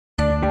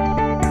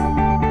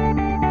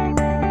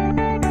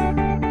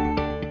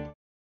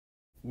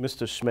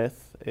Mr.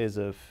 Smith is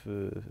a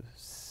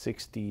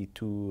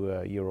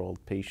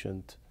 62-year-old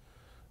patient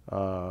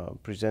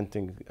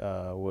presenting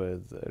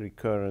with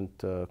recurrent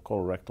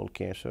colorectal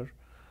cancer.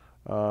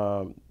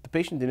 The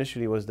patient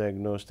initially was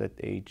diagnosed at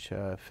age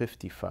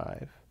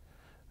 55,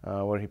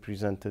 where he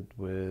presented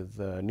with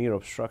near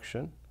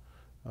obstruction.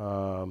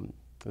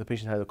 The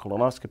patient had a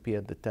colonoscopy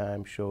at the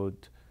time,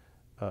 showed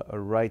a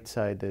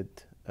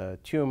right-sided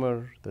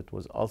tumor that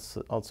was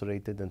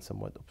ulcerated and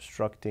somewhat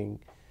obstructing.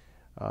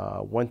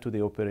 Went to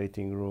the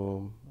operating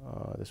room.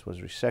 This was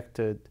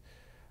resected.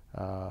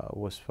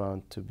 Was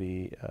found to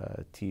be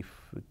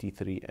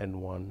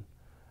T3N1,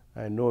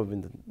 and no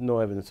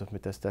evidence of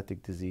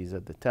metastatic disease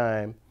at the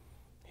time.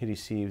 He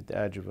received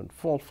adjuvant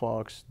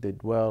FOLFOX,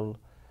 did well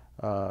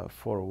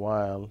for a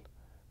while,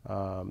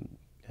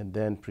 and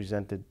then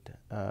presented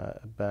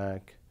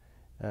back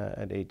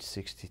at age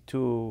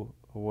 62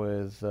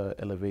 with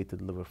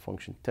elevated liver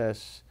function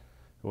tests.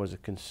 There was a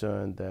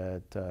concern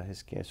that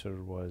his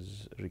cancer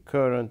was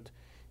recurrent.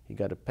 He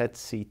got a PET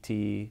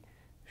CT,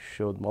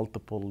 showed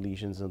multiple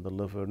lesions in the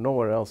liver,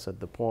 nowhere else at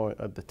the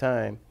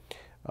time.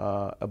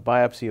 A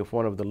biopsy of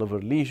one of the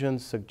liver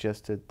lesions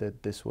suggested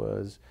that this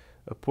was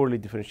a poorly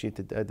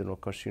differentiated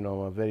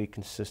adenocarcinoma, very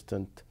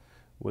consistent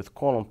with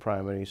colon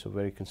primary, so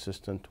very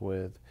consistent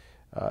with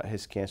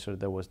his cancer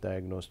that was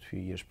diagnosed a few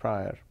years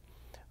prior.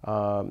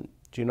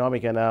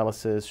 Genomic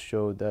analysis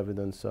showed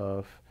evidence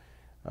of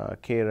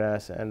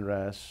KRAS,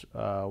 NRAS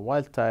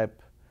wild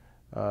type,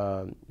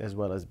 as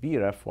well as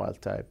BRAF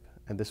wild type,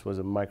 and this was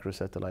a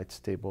microsatellite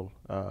stable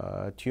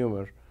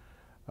tumor.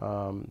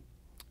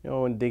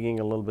 When digging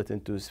a little bit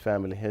into his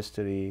family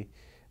history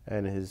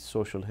and his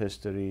social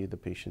history, the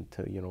patient,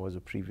 was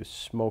a previous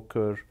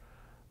smoker.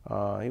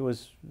 He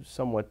was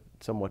somewhat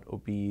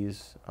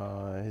obese.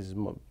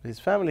 His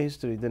family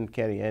history didn't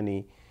carry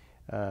any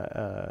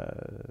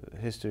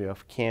history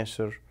of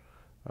cancer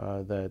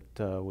that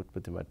would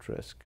put him at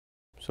risk.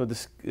 So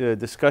this a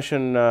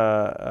discussion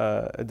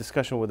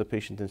with the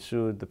patient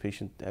ensued. The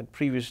patient had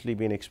previously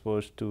been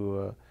exposed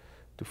to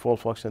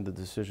FOLFOX, and the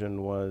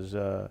decision was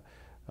to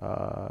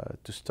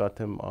start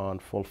him on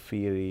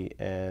FOLFIRI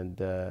and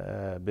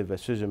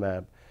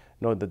bevacizumab.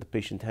 Note that the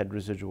patient had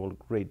residual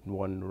grade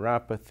 1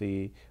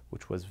 neuropathy,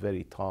 which was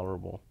very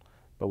tolerable,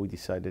 but we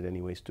decided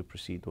anyways to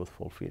proceed with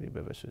FOLFIRI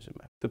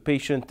bevacizumab. The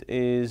patient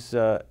is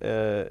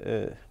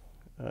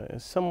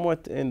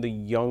somewhat in the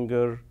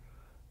younger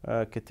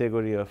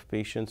category of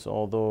patients,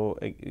 although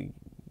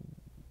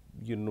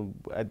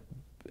at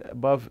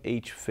above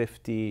age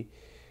 50,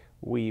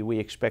 we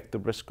expect the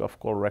risk of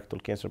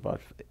colorectal cancer about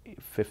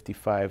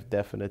 55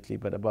 definitely,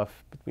 but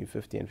above between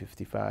 50 and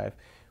 55,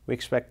 we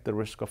expect the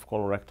risk of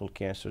colorectal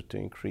cancer to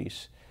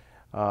increase.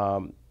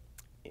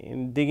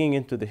 In digging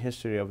into the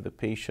history of the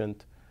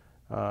patient,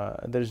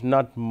 there's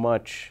not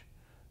much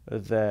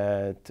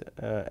that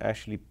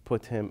actually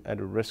put him at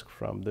a risk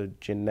from the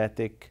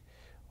genetic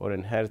or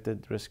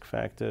inherited risk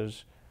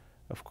factors.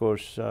 Of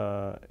course,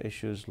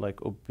 issues like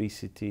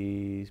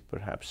obesity,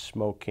 perhaps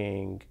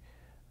smoking,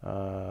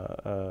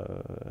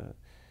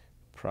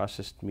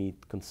 processed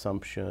meat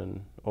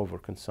consumption,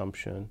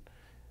 overconsumption,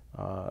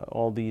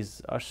 all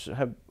these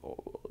have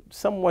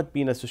somewhat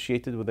been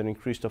associated with an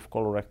increase of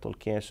colorectal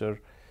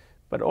cancer.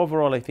 But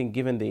overall, I think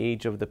given the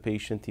age of the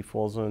patient, he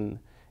falls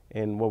in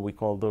what we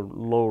call the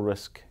low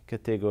risk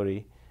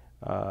category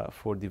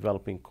for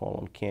developing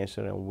colon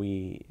cancer, and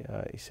we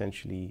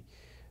essentially,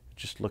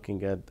 just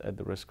looking at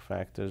the risk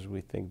factors, we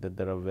think that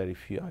there are very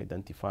few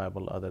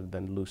identifiable other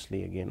than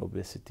loosely, again,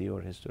 obesity or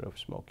history of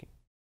smoking.